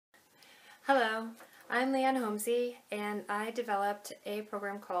Hello, I'm LeeAnne Homsey, and I developed a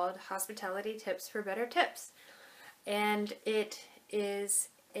program called Hospitality Tips for Better Tips. And it is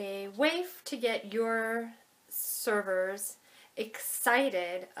a way to get your servers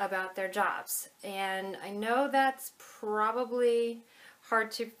excited about their jobs. And I know that's probably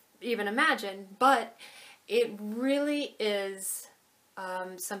hard to even imagine, but it really is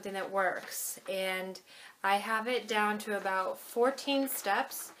something that works. And I have it down to about 14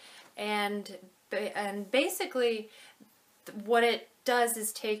 steps. And basically what it does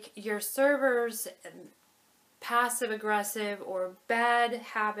is take your server's passive-aggressive or bad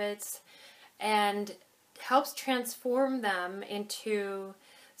habits and helps transform them into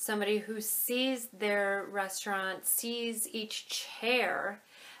somebody who sees their restaurant, sees each chair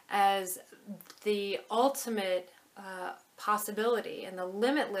as the ultimate possibility and the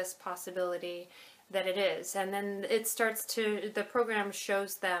limitless possibility that it is. And then the program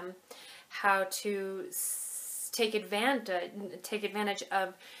shows them how to take advantage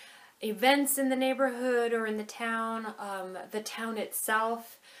of events in the neighborhood or in the town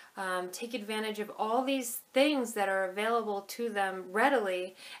itself, take advantage of all these things that are available to them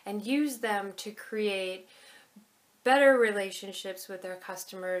readily and use them to create better relationships with their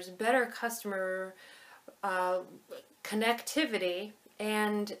customers, better customer connectivity,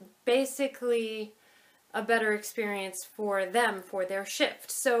 and basically a better experience for them, for their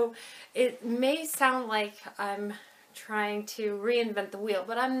shift. So it may sound like I'm trying to reinvent the wheel,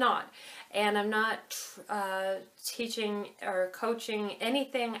 but I'm not. And I'm not teaching or coaching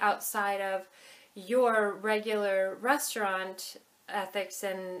anything outside of your regular restaurant ethics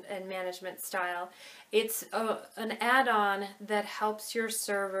and management style. It's an add-on that helps your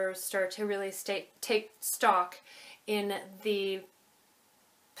servers start to really take stock in the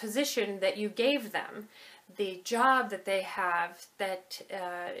position that you gave them, the job that they have that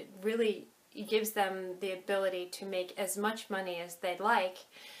really gives them the ability to make as much money as they'd like,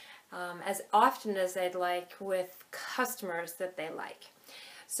 as often as they'd like, with customers that they like.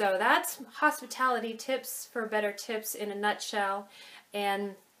 So that's Hospitality Tips for Better Tips in a nutshell,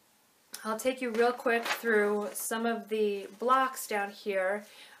 and I'll take you real quick through some of the blocks down here,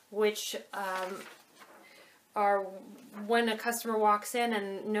 which are when a customer walks in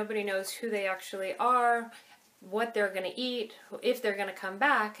and nobody knows who they actually are, what they're going to eat, if they're going to come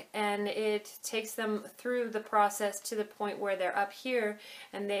back, and it takes them through the process to the point where they're up here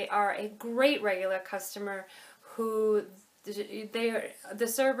and they are a great regular customer who the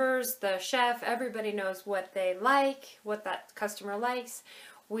servers, the chef, everybody knows what they like, what that customer likes.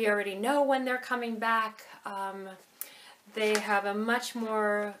 We already know when they're coming back. They have a much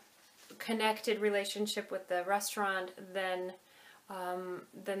more connected relationship with the restaurant than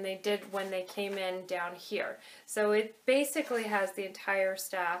they did when they came in down here. So it basically has the entire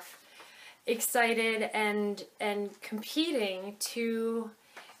staff excited and competing to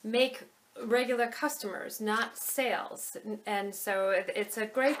make regular customers, not sales. And so it's a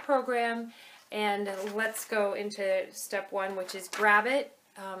great program, and let's go into step one, which is grab it.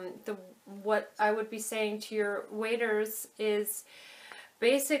 What I would be saying to your waiters is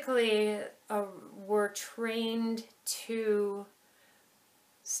basically we're trained to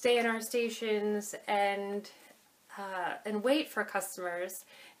stay in our stations and wait for customers,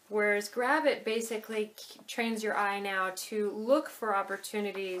 whereas grab it basically trains your eye now to look for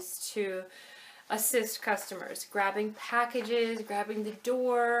opportunities to assist customers, grabbing packages, grabbing the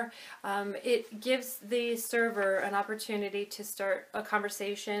door. It gives the server an opportunity to start a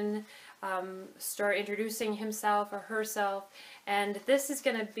conversation, start introducing himself or herself, and this is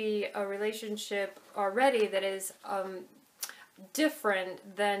going to be a relationship already that is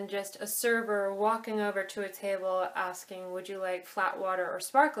different than just a server walking over to a table asking, would you like flat water or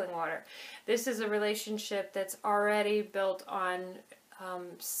sparkling water? This is a relationship that's already built on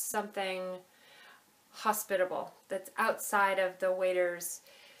something hospitable, that's outside of the waiter's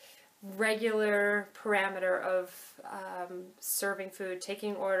regular parameter of serving food,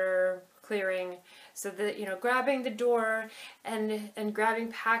 taking order, clearing. So that, grabbing the door and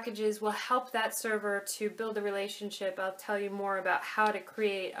grabbing packages will help that server to build a relationship. I'll tell you more about how to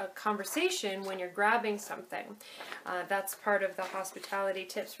create a conversation when you're grabbing something. That's part of the Hospitality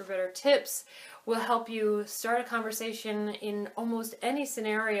Tips for Better Tips. Will help you start a conversation in almost any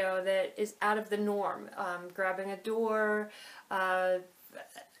scenario that is out of the norm. Grabbing a door,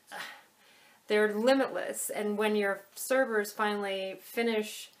 they're limitless, and when your servers finally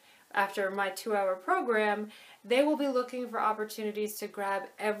finish after my 2-hour program, they will be looking for opportunities to grab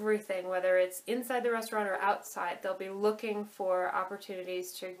everything, whether it's inside the restaurant or outside. They'll be looking for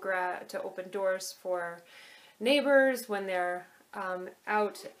opportunities to open doors for neighbors when they're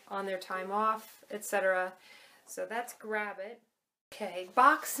out on their time off, etc. So that's grab it. Okay,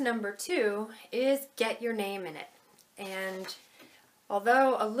 box number 2 is get your name in it. And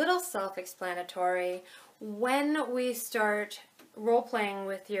although a little self-explanatory, when we start role-playing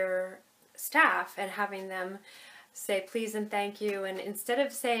with your staff and having them say please and thank you, and instead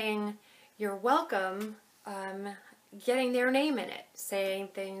of saying you're welcome, getting their name in it, saying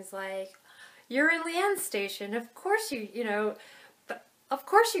things like, you're in LeeAnne's station, of course of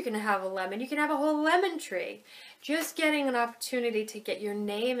course you can have a lemon, you can have a whole lemon tree. Just getting an opportunity to get your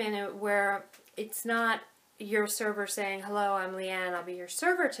name in it where it's not your server saying, hello, I'm LeeAnne, I'll be your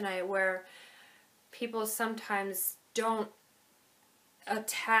server tonight, where people sometimes don't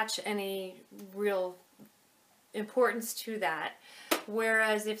attach any real importance to that.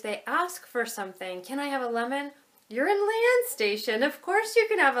 Whereas if they ask for something, can I have a lemon? You're in LeeAnne's station, of course you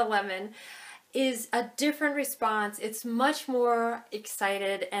can have a lemon, is a different response. It's much more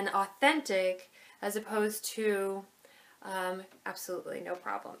excited and authentic as opposed to absolutely no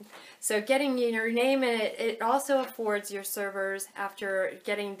problem. So getting your name in it, it also affords your servers, after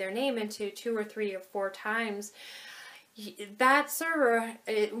getting their name into 2 or 3 or 4 times, that server,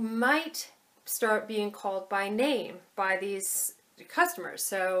 it might start being called by name by these customers.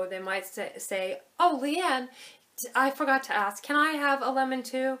 So they might say, oh, LeeAnne, I forgot to ask, can I have a lemon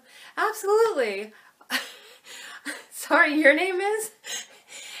too? Absolutely. Sorry, your name is?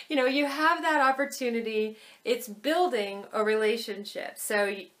 You know, you have that opportunity. It's building a relationship.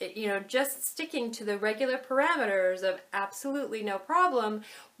 So, you know, just sticking to the regular parameters of absolutely no problem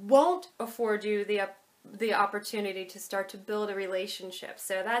won't afford you the opportunity to start to build a relationship.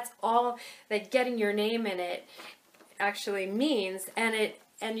 So that's all that getting your name in it actually means.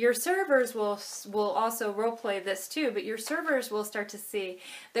 And your servers will also role play this too, but your servers will start to see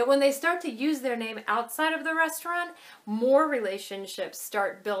that when they start to use their name outside of the restaurant, more relationships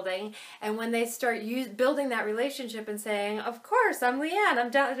start building. And when they start building that relationship and saying, of course, I'm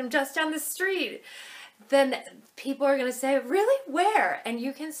LeeAnne, I'm just down the street, then people are going to say, really, where? And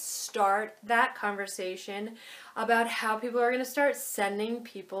you can start that conversation about how people are going to start sending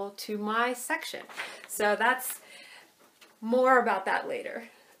people to my section. So that's more about that later.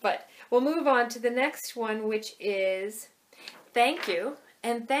 But we'll move on to the next one, which is thank you.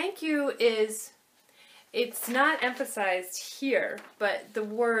 And thank you is, it's not emphasized here, but the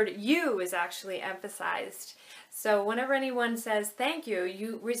word you is actually emphasized. So whenever anyone says thank you,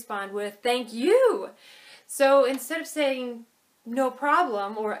 you respond with thank you. So instead of saying no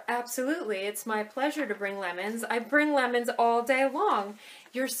problem or absolutely, it's my pleasure to bring lemons, I bring lemons all day long.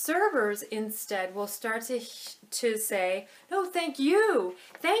 Your servers instead will start to say, no, thank you.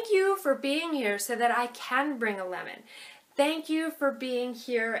 Thank you for being here so that I can bring a lemon. Thank you for being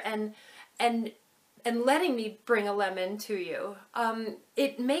here and letting me bring a lemon to you.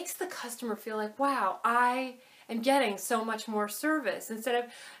 It makes the customer feel like, wow, I am getting so much more service, instead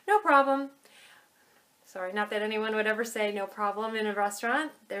of no problem. Sorry, not that anyone would ever say no problem in a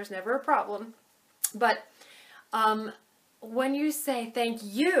restaurant. There's never a problem. But when you say thank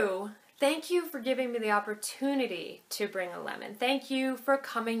you for giving me the opportunity to bring a lemon. Thank you for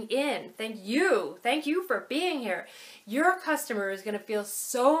coming in. Thank you for being here. Your customer is going to feel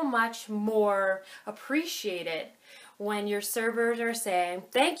so much more appreciated when your servers are saying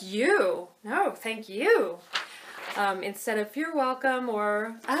thank you. No, thank you. Instead of you're welcome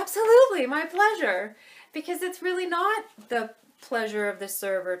or absolutely, my pleasure. Because it's really not the pleasure of the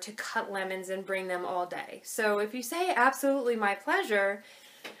server to cut lemons and bring them all day. So if you say absolutely my pleasure,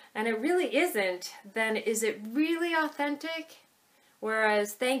 and it really isn't, then is it really authentic?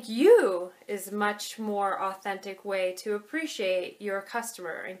 Whereas thank you is much more authentic way to appreciate your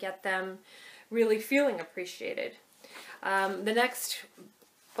customer and get them really feeling appreciated. The next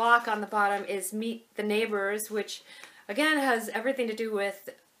block on the bottom is meet the neighbors, which again has everything to do with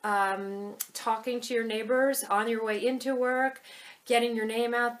talking to your neighbors on your way into work, getting your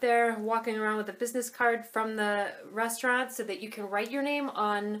name out there, walking around with a business card from the restaurant so that you can write your name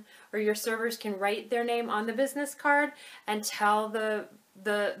on, or your servers can write their name on the business card and tell the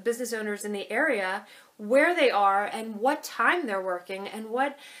business owners in the area where they are and what time they're working and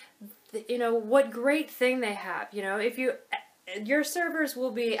what great thing they have. You know, if your servers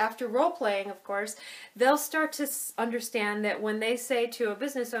will be, after role playing, of course, they'll start to understand that when they say to a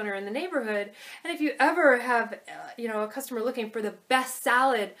business owner in the neighborhood, and if you ever have, a customer looking for the best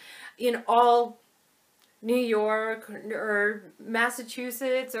salad in all New York or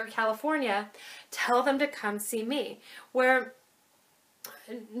Massachusetts or California, tell them to come see me. Where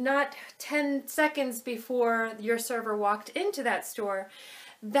not 10 seconds before your server walked into that store,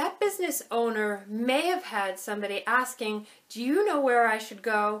 that business owner may have had somebody asking, do you know where I should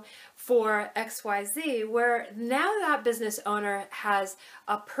go for XYZ? Where now that business owner has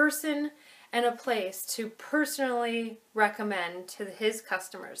a person and a place to personally recommend to his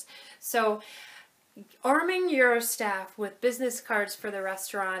customers. So arming your staff with business cards for the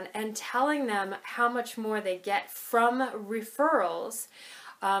restaurant and telling them how much more they get from referrals.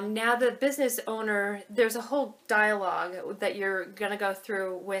 Now the business owner, there's a whole dialogue that you're going to go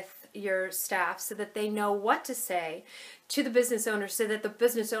through with your staff so that they know what to say to the business owner, so that the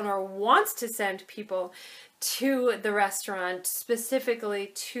business owner wants to send people to the restaurant, specifically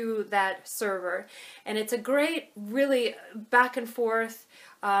to that server. And it's a great, really back and forth.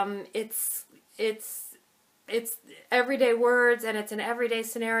 It's everyday words, and it's an everyday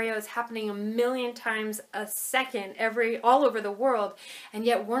scenario. It's happening a million times a second all over the world, and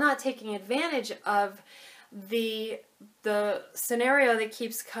yet we're not taking advantage of the scenario that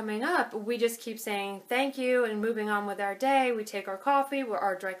keeps coming up. We just keep saying thank you and moving on with our day. We take our coffee,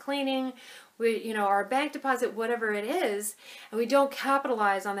 our dry cleaning, our bank deposit, whatever it is, and we don't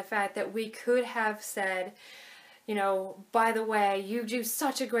capitalize on the fact that we could have said, by the way, you do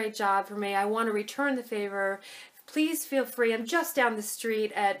such a great job for me. I want to return the favor. Please feel free. I'm just down the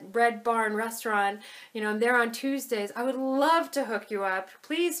street at Red Barn Restaurant. I'm there on Tuesdays. I would love to hook you up.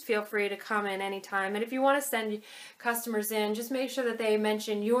 Please feel free to come in anytime. And if you want to send customers in, just make sure that they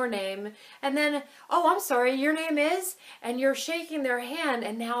mention your name. And then, oh, I'm sorry, your name is? And you're shaking their hand,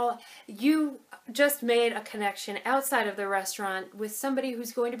 and now you just made a connection outside of the restaurant with somebody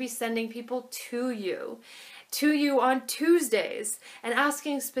who's going to be sending people to you on Tuesdays and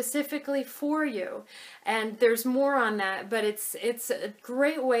asking specifically for you. And there's more on that, but it's a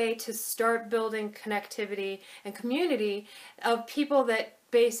great way to start building connectivity and community of people that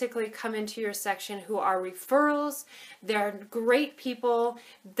basically come into your section who are referrals. They're great people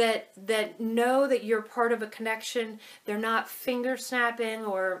that know that you're part of a connection. They're not finger snapping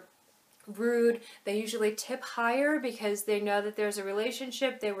or rude. They usually tip higher because they know that there's a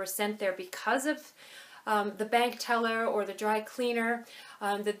relationship. They were sent there because of the bank teller or the dry cleaner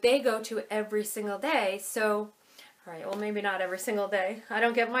that they go to every single day. So, all right, well, maybe not every single day. I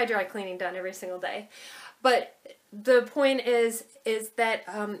don't get my dry cleaning done every single day. But the point is that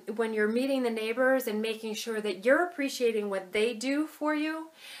when you're meeting the neighbors and making sure that you're appreciating what they do for you,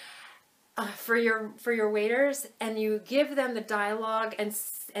 for your waiters, and you give them the dialogue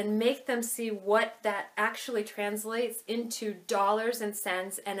and make them see what that actually translates into dollars and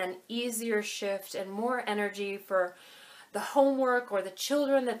cents and an easier shift and more energy for the homework or the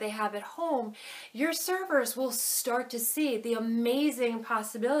children that they have at home, your servers will start to see the amazing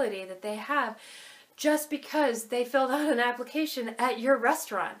possibility that they have just because they filled out an application at your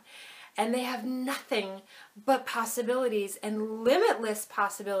restaurant. And they have nothing but possibilities, and limitless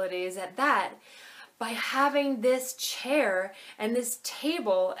possibilities at that, by having this chair and this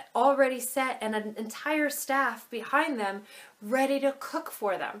table already set and an entire staff behind them ready to cook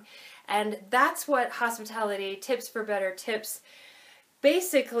for them. And that's what Hospitality Tips for Better Tips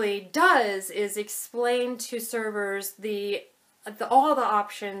basically does, is explain to servers all the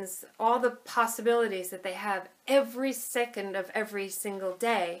options, all the possibilities that they have every second of every single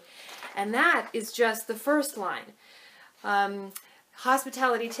day. And that is just the first line.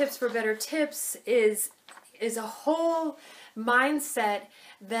 Hospitality Tips for Better Tips is a whole mindset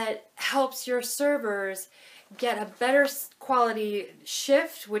that helps your servers get a better quality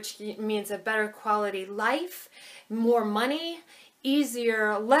shift, which means a better quality life, more money,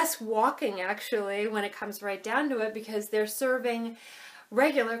 easier, less walking actually when it comes right down to it, because they're serving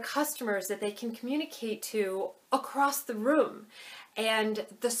regular customers that they can communicate to across the room. And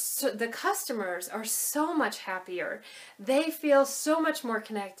the customers are so much happier. They feel so much more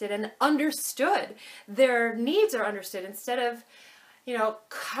connected and understood. Their needs are understood instead of,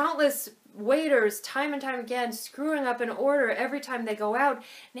 countless waiters time and time again screwing up an order every time they go out.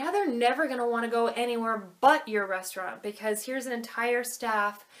 Now they're never going to want to go anywhere but your restaurant, because here's an entire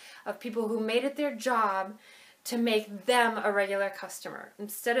staff of people who made it their job to make them a regular customer,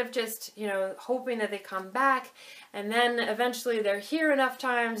 instead of just, hoping that they come back and then eventually they're here enough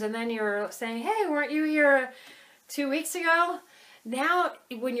times and then you're saying, hey, weren't you here 2 weeks ago? Now,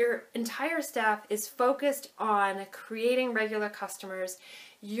 when your entire staff is focused on creating regular customers,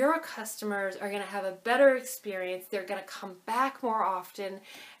 your customers are going to have a better experience. They're going to come back more often.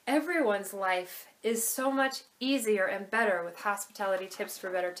 Everyone's life is so much easier and better with Hospitality Tips for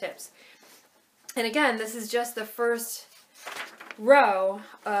Better Tips. And again, this is just the first row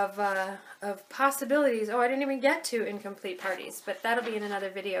of possibilities. Oh, I didn't even get to incomplete parties, but that'll be in another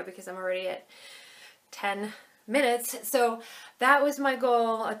video because I'm already at 10 minutes. So that was my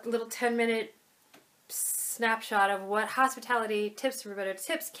goal, a little 10-minute snapshot of what hospitality tips for better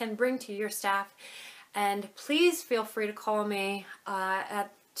tips can bring to your staff. And please feel free to call me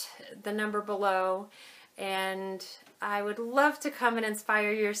at the number below, and I would love to come and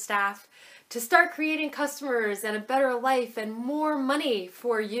inspire your staff to start creating customers and a better life and more money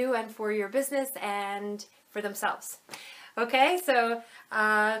for you and for your business and for themselves. Okay, so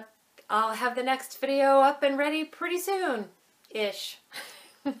I'll have the next video up and ready pretty soon-ish.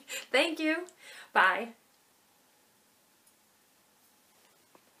 Thank you. Bye.